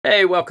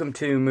Hey, welcome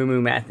to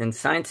MooMooMath and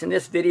Science. In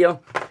this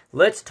video,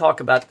 let's talk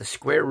about the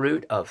square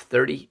root of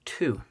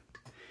 32.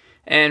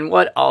 And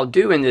what I'll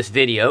do in this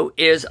video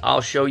is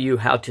I'll show you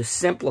how to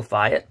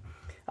simplify it,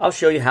 I'll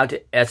show you how to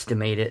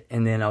estimate it,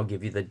 and then I'll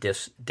give you the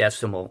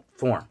decimal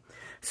form.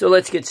 So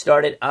let's get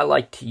started. I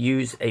like to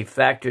use a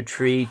factor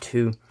tree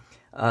to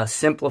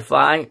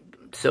simplify.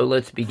 So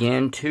let's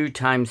begin. 2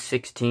 times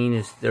 16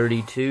 is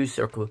 32.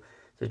 Circle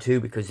the 2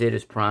 because it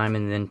is prime,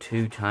 and then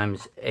 2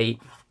 times 8.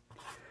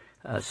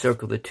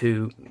 Circle the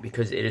 2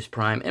 because it is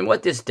prime. And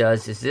what this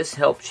does is this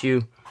helps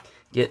you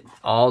get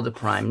all the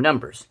prime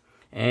numbers.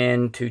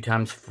 And 2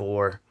 times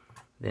 4,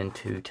 then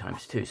 2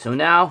 times 2. So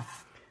now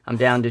I'm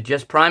down to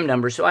just prime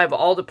numbers. So I have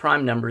all the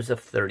prime numbers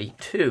of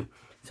 32.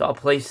 So I'll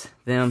place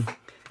them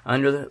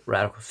under the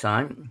radical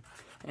sign.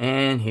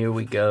 And here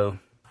we go.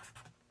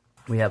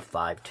 We have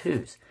 5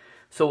 2's.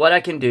 So what I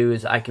can do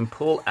is I can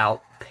pull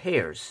out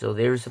pairs. So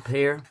there's a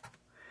pair.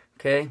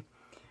 Okay.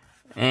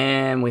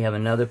 And we have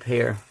another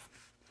pair.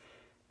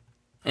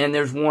 And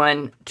there's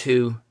 1,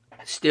 2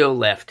 still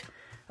left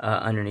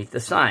underneath the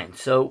sign.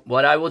 So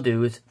what I will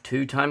do is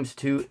 2 times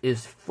 2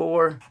 is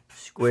 4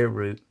 square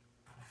root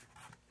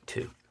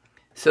 2.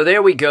 So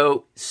there we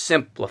go,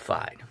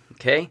 simplified.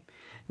 Okay.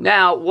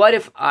 Now, what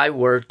if I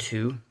were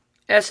to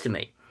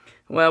estimate?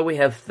 Well, we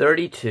have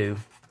 32.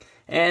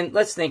 And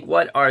let's think,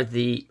 what are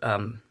the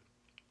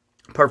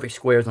perfect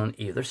squares on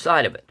either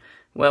side of it?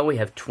 Well, we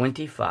have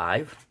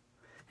 25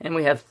 and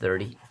we have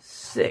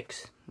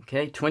 36.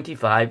 Okay,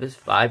 25 is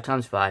 5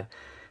 times 5.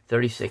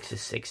 36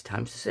 is 6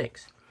 times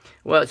 6.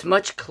 Well, it's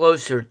much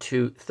closer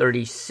to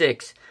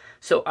 36,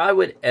 so I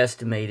would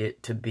estimate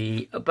it to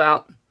be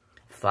about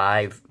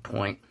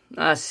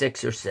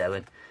 5.6 or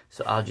 7.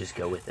 So I'll just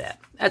go with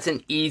that. That's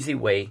an easy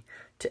way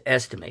to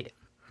estimate it.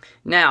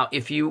 Now,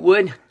 if you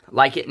would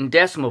like it in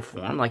decimal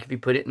form, like if you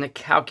put it in a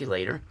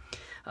calculator,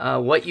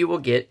 what you will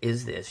get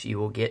is this. You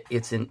will get,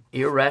 it's an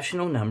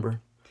irrational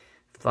number,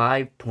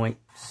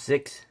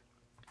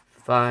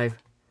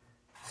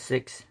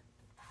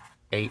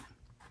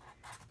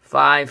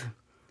 5.65685.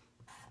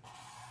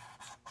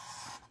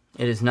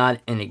 It is not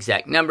an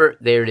exact number.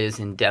 There it is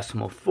in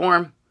decimal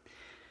form.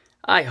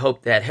 I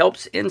hope that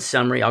helps. In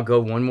summary, I'll go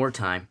one more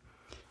time.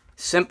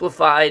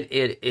 Simplified,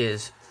 it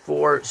is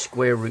 4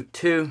 square root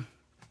 2.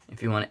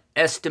 If you want to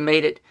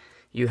estimate it,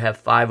 you have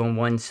 5 on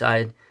one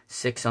side,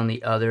 6 on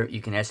the other. You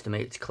can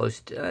estimate it's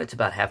close to, it's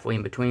about halfway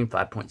in between,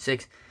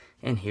 5.6.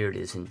 And here it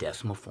is in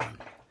decimal form.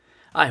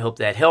 I hope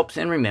that helps,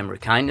 and remember,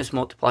 kindness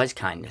multiplies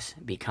kindness.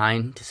 Be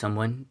kind to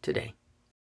someone today.